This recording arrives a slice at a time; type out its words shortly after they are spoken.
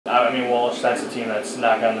I mean, Walsh, that's a team that's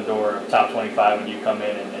knocking on the door of top 25 when you come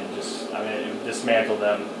in and just, I mean, dismantle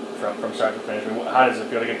them from start to finish. I mean, how does it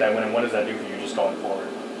feel to get that win, and what does that do for you just going forward?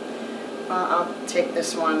 I'll take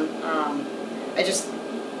this one.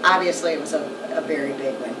 Obviously it was a very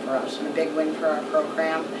big win for us and a big win for our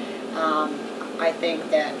program. I think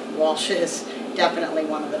that Walsh is definitely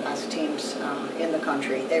one of the best teams in the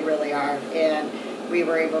country. They really are. And we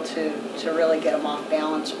were able to really get them off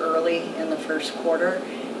balance early in the first quarter.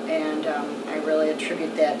 And I really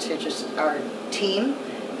attribute that to just our team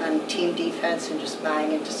and team defense and just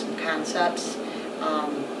buying into some concepts.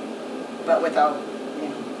 But without,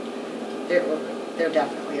 they're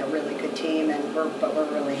definitely a really good team, and we're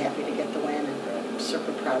really happy to get the win, and I'm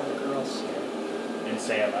super proud of the girls. And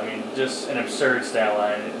Sam, I mean, just an absurd stat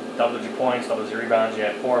line. Doubled your points, doubled your rebounds, you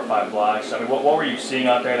had 4 or 5 blocks. I mean, what were you seeing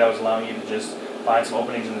out there that was allowing you to just find some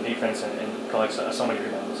openings in the defense and collect so many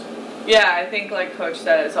rebounds? Yeah, I think like Coach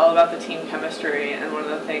said, it's all about the team chemistry, and one of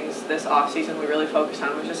the things this offseason we really focused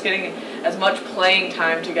on was just getting as much playing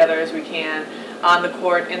time together as we can on the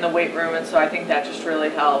court, in the weight room, and so I think that just really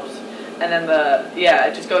helps. And then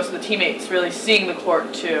it just goes to the teammates really seeing the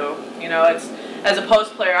court too. It's, as a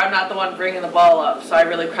post player, I'm not the one bringing the ball up, so I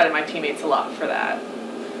really credit my teammates a lot for that.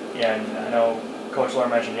 Yeah, and I know Coach Lohr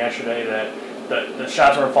mentioned yesterday that the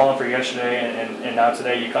shots weren't falling for you yesterday, and now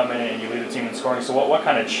today you come in and you lead the team in scoring. So what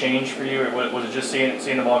kind of changed for you? Was it just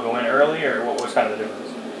seeing the ball go in early, or what was kind of the difference?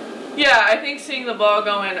 Yeah, I think seeing the ball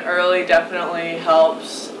go in early definitely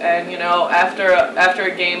helps. And, after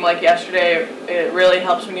a game like yesterday, it really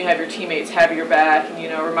helps when you have your teammates have your back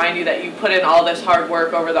and, remind you that you put in all this hard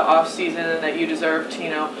work over the off season and that you deserve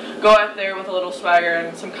to, go out there with a little swagger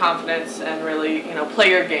and some confidence and really,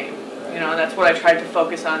 play your game. And that's what I tried to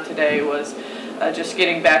focus on today was just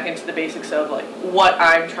getting back into the basics of, like, what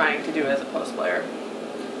I'm trying to do as a post player.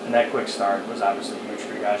 And that quick start was obviously huge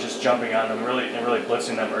for you guys, just jumping on them and really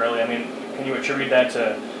blitzing them early. I mean, can you attribute that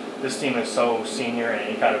to this team is so senior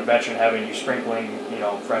and kind of veteran, having you sprinkling,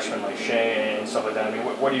 freshmen like Shea and stuff like that? I mean,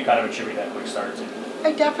 what do you kind of attribute that quick start to?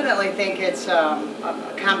 I definitely think it's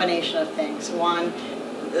a combination of things. One,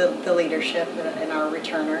 the leadership in our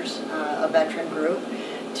returners, a veteran group.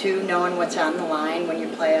 2, knowing what's on the line when you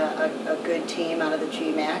play a good team out of the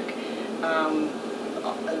GMAC.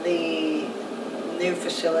 The new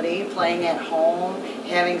facility, playing at home,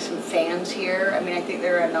 having some fans here. I mean, I think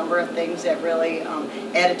there are a number of things that really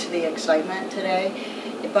added to the excitement today.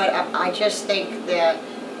 But I just think that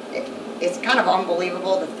it's kind of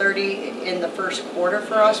unbelievable, the 30 in the first quarter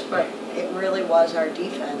for us, but it really was our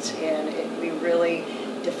defense, and we really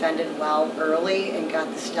defended well early and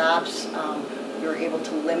got the stops. We were able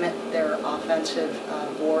to limit their offensive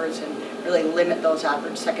boards and really limit those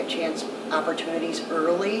second chance opportunities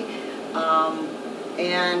early.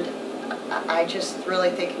 And I just really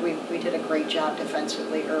think we did a great job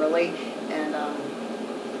defensively early, and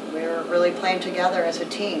we were really playing together as a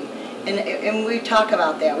team. And we talk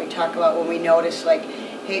about that. We talk about when we notice, like,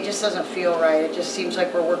 hey, it just doesn't feel right. It just seems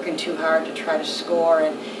like we're working too hard to try to score.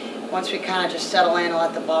 And once we kind of just settle in and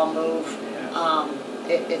let the ball move,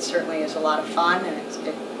 it certainly is a lot of fun, and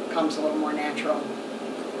it comes a little more natural.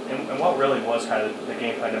 And what really was kind of the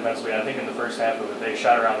game plan defensively? I think in the first half of it, they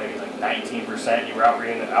shot around maybe like 19%. You were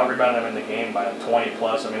out-rebounding them in the game by 20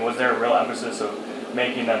 plus. I mean, was there a real emphasis of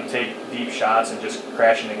making them take deep shots and just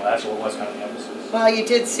crashing the glass, or what was kind of the emphasis? Well, you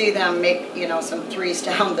did see them make, some threes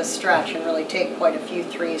down the stretch and really take quite a few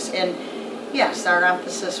threes. And yes, our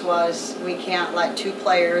emphasis was we can't let 2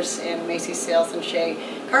 players in Macy Sales and Shea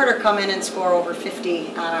Carter come in and score over 50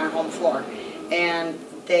 on our home floor. And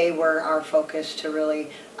they were our focus to really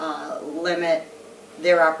limit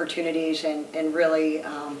their opportunities, and really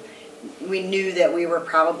we knew that we were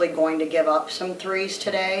probably going to give up some threes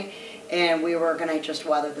today, and we were going to just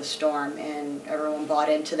weather the storm, and everyone bought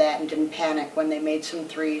into that and didn't panic when they made some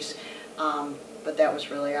threes, but that was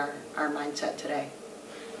really our mindset today.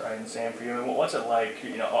 Right, and Sam, for you, what's it like,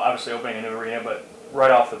 obviously opening a new arena, but right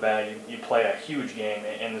off the bat, you play a huge game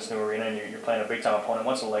in this new arena, and you're playing a big-time opponent.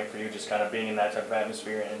 What's it like for you just kind of being in that type of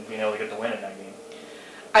atmosphere and being able to get the win in that game?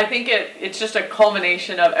 I think it's just a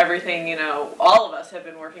culmination of everything, all of us have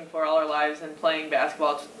been working for all our lives, and playing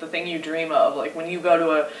basketball. It's the thing you dream of. Like when you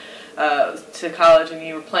go to college and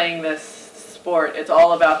you're playing this sport, it's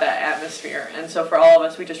all about that atmosphere. And so for all of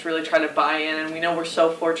us, we just really try to buy in, and we know we're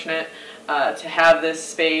so fortunate to have this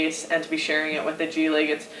space and to be sharing it with the G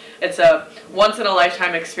League. It's a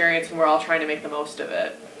once-in-a-lifetime experience, and we're all trying to make the most of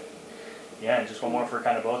it. Yeah, and just one more for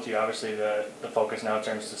kind of both of you. Obviously, the focus now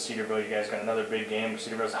turns to Cedarville. You guys got another big game.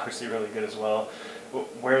 Cedarville's obviously really good as well.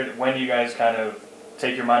 When do you guys kind of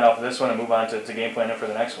take your mind off of this one and move on to game planning for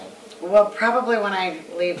the next one? Well, probably when I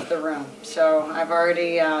leave the room. So I've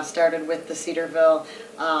already started with the Cedarville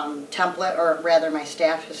template, or rather my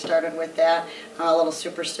staff has started with that. I'm a little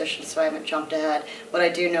superstitious, so I haven't jumped ahead. What I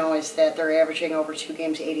do know is that they're averaging over 2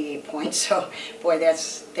 games 88 points, so boy,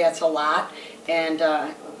 that's a lot. And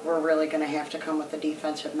we're really going to have to come with a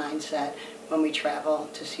defensive mindset when we travel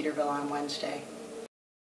to Cedarville on Wednesday.